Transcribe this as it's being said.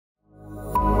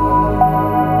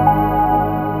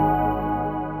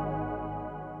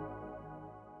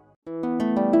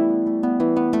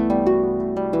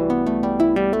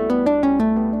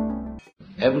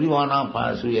every one of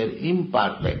us, we are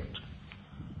imperfect.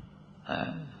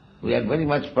 We are very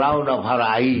much proud of our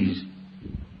eyes.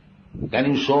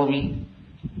 Can you show me?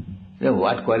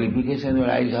 What qualification your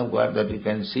eyes have got that you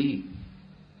can see?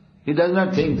 He does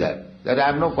not think that I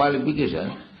have no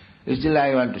qualification, still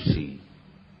I want to see.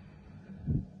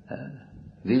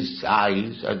 These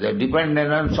eyes are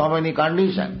dependent on so many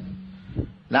conditions.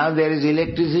 Now there is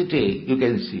electricity, you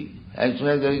can see. As soon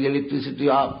as there is electricity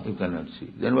off, you cannot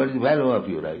see. Then what is the value of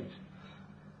your eyes?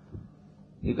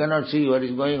 You cannot see what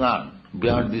is going on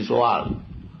beyond this wall.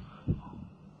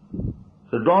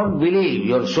 So don't believe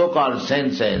your so-called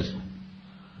senses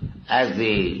as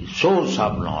the source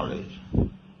of knowledge.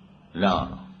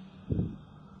 No.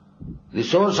 The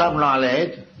source of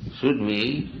knowledge should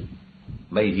be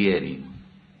by hearing.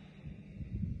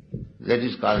 That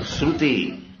is called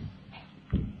Shruti.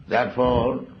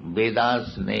 Therefore,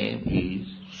 Veda's name is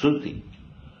Shruti.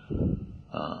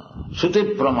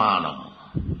 Shruti Pramana.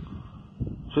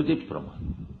 Shruti Pramana.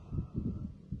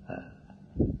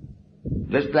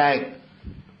 Just like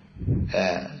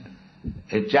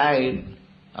a child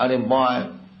or a boy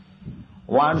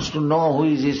wants to know who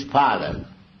is his father.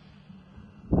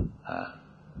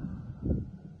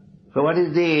 So what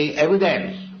is the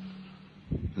evidence?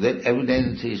 That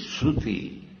evidence is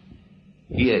Shruti,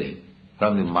 hearing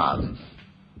from the mother.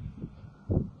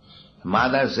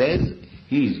 Mother says,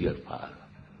 he is your father.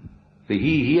 So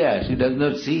he hears, he does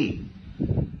not see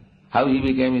how he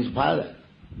became his father.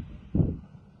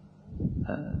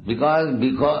 Because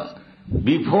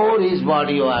before his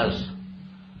body was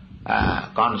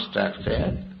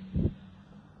constructed,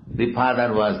 the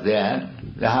father was there,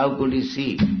 how could he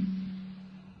see?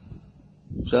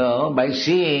 So by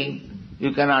seeing,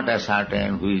 you cannot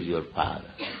ascertain who is your father.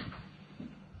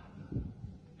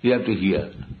 You have to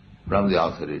hear from the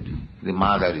authority. The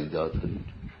mother is the authority.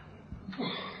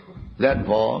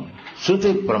 Therefore,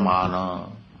 Shruti Pramana,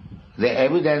 the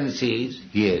evidence is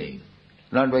hearing,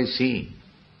 not by seeing.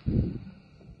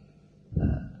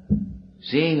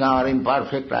 Seeing our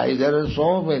imperfect eyes, there are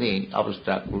so many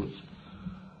obstacles.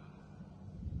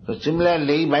 So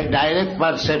similarly, by direct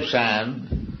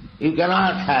perception, you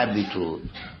cannot have the truth.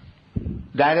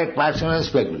 Direct perception is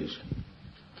speculation.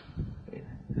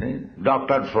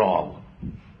 Dr. Frog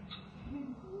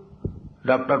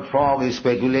is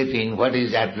speculating what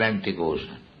is Atlantic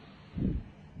Ocean.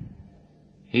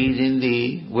 He is in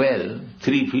the well,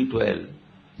 3 feet well,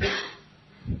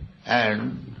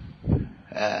 and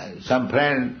some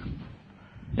friend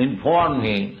informed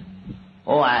me,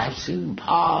 I have seen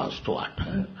vast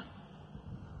water.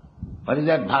 What is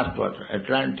that vast water?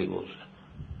 Atlantic Ocean.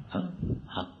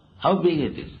 How big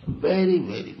it is? Very,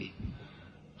 very big.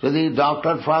 So the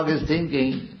Dr. Frog is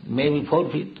thinking, maybe 4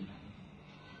 feet.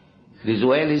 This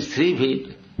well is 3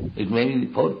 feet, it may be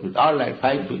 4 feet, all right,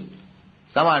 5 feet.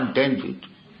 Come on, 10 feet.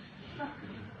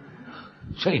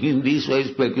 So in this way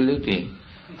speculating,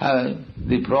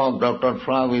 the frog, Dr.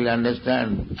 Frog will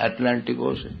understand Atlantic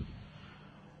Ocean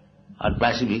or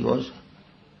Pacific Ocean.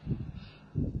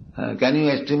 Can you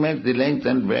estimate the length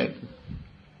and breadth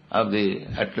of the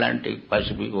Atlantic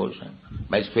Pacific Ocean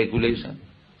by speculation?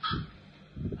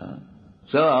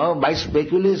 So by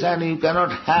speculation you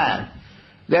cannot have.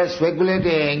 They are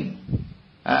speculating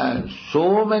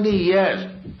so many years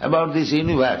about this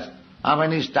universe. How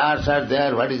many stars are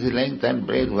there? What is the length and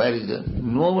breadth? Where is the...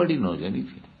 Nobody knows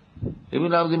anything.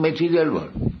 Even of the material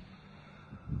world.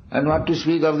 And what to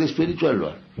speak of the spiritual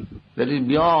world. That is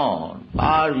beyond,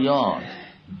 far beyond.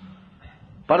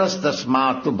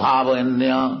 Parastasmatu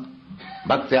bhavanya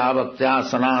bhaktya bhaktya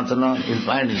sanatana. You'll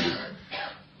find it.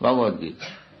 Bhagavad Gita.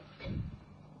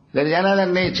 There is another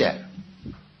nature.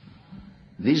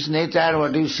 This nature,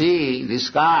 what you see, the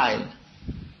sky,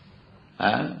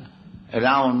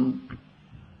 around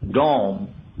dome,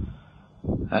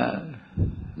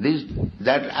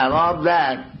 that above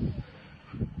that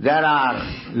there are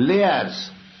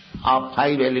layers of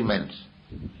 5 elements.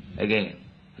 Again,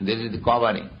 this is the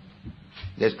covering.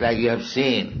 Just like you have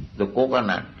seen the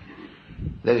coconut,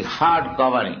 there is hard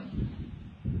covering.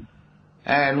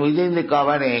 And within the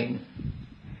covering,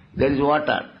 there is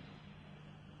water.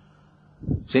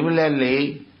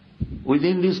 Similarly,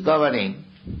 within this covering,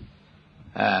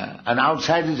 and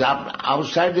outside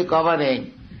the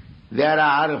covering, there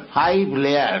are 5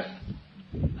 layers,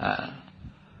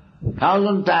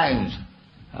 1,000 times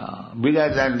bigger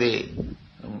than the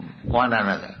one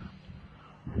another.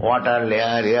 Water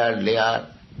layer, air layer,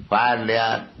 fire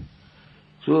layer.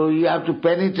 So you have to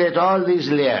penetrate all these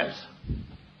layers,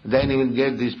 then you will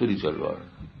get the spiritual world.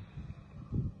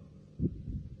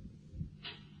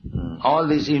 All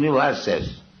these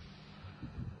universes,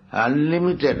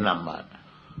 unlimited number,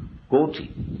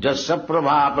 Koti. Jasya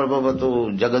prabha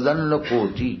prabhavato jagadanna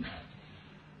koti.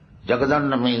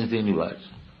 Jagadanna means the universe.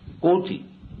 Koti.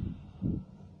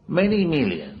 Many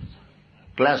millions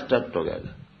clustered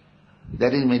together.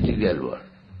 That is material world.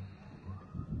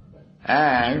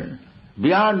 And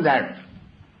beyond that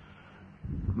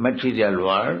material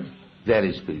world, there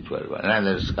is spiritual world,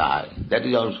 another sky. That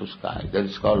is also sky. That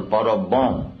is called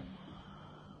Parabham.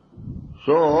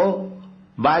 So,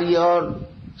 by your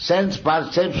sense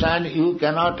perception, you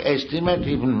cannot estimate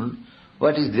even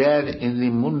what is there in the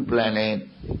moon planet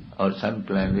or sun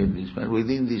planet, this planet,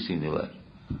 within this universe.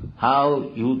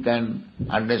 How you can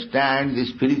understand the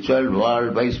spiritual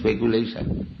world by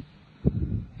speculation.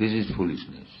 This is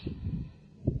foolishness.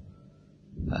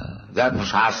 That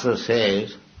Shastra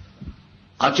says,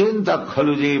 Achinta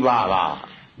khalu jivāvā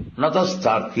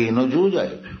natastarkena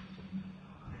jujayat.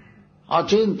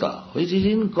 Achinta, which is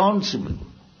inconceivable,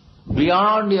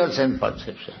 beyond your sense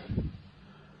perception.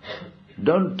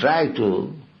 Don't try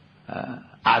to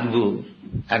argue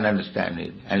and understand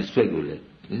it and speculate.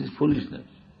 This is foolishness.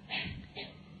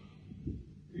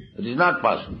 It is not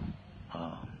possible.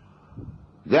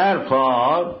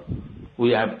 Therefore,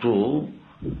 we have to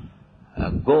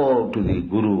go to the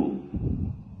Guru.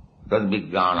 Tad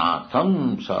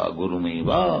vijnanatham sa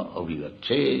gurumeva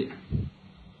avivacche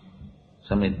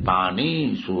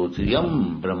samitpani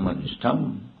sutriyam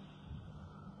brahmanishtam.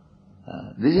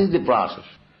 This is the process.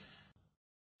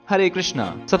 Hare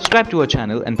Krishna. Subscribe to our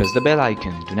channel and press the bell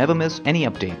icon to never miss any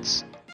updates.